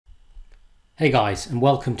Hey guys, and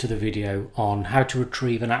welcome to the video on how to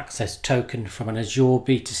retrieve an access token from an Azure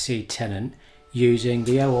B2C tenant using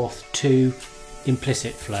the OAuth 2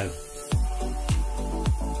 implicit flow.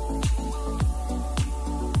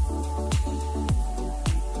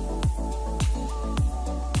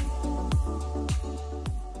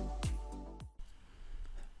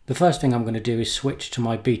 The first thing I'm going to do is switch to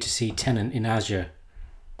my B2C tenant in Azure.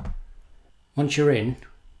 Once you're in,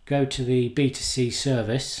 go to the B2C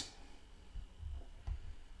service.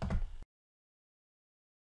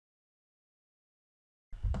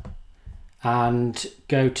 And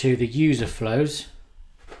go to the user flows,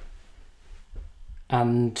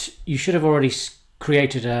 and you should have already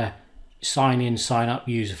created a sign in sign up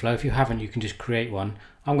user flow. If you haven't, you can just create one.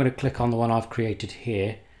 I'm going to click on the one I've created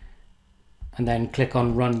here and then click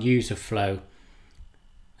on run user flow.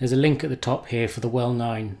 There's a link at the top here for the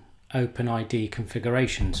well-known OpenID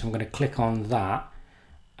configuration, so I'm going to click on that,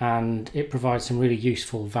 and it provides some really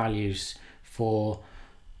useful values for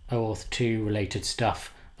OAuth 2 related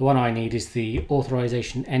stuff. The one I need is the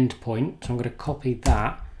authorization endpoint, so I'm going to copy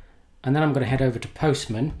that, and then I'm going to head over to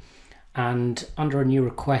Postman, and under a new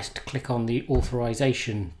request click on the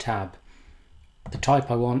authorization tab. The type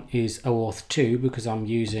I want is OAuth 2 because I'm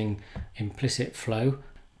using implicit flow.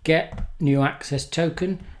 Get new access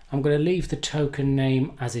token. I'm going to leave the token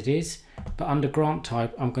name as it is, but under grant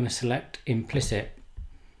type I'm going to select implicit.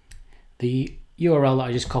 The URL that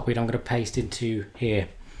I just copied I'm going to paste into here.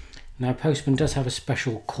 Now Postman does have a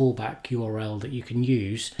special callback URL that you can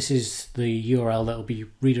use. This is the URL that will be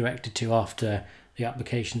redirected to after the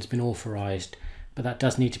application's been authorized, but that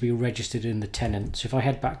does need to be registered in the tenant. So if I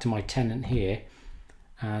head back to my tenant here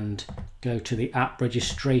and go to the app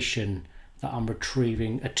registration that I'm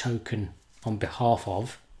retrieving a token on behalf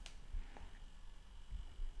of,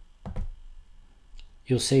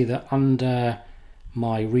 you'll see that under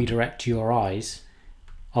my redirect URIs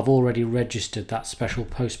I've already registered that special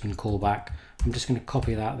Postman callback. I'm just going to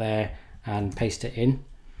copy that there and paste it in.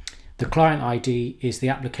 The client ID is the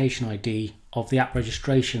application ID of the app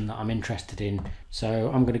registration that I'm interested in. So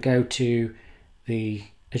I'm going to go to the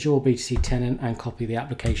Azure B2C tenant and copy the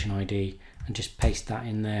application ID and just paste that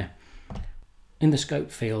in there. In the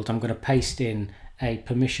scope field, I'm going to paste in a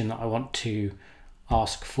permission that I want to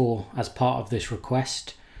ask for as part of this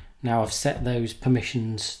request. Now I've set those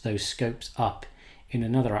permissions, those scopes up in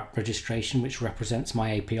another app registration which represents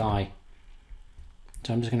my API.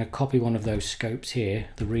 So I'm just going to copy one of those scopes here,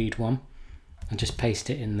 the read one, and just paste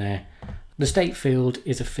it in there. The state field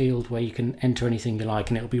is a field where you can enter anything you like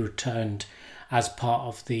and it will be returned as part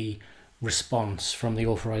of the response from the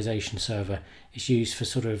authorization server. It's used for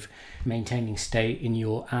sort of maintaining state in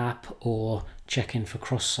your app or checking for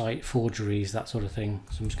cross-site forgeries, that sort of thing.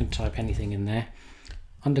 So I'm just going to type anything in there.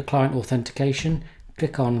 Under client authentication,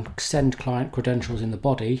 click on send client credentials in the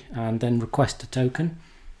body and then request a token.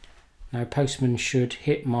 Now Postman should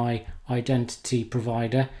hit my identity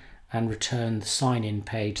provider and return the sign-in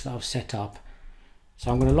page that I've set up. So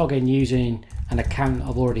I'm going to log in using an account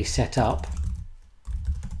I've already set up.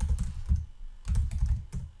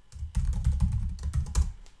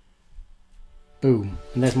 Boom,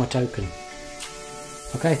 and there's my token.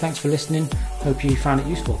 Okay, thanks for listening. Hope you found it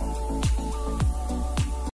useful.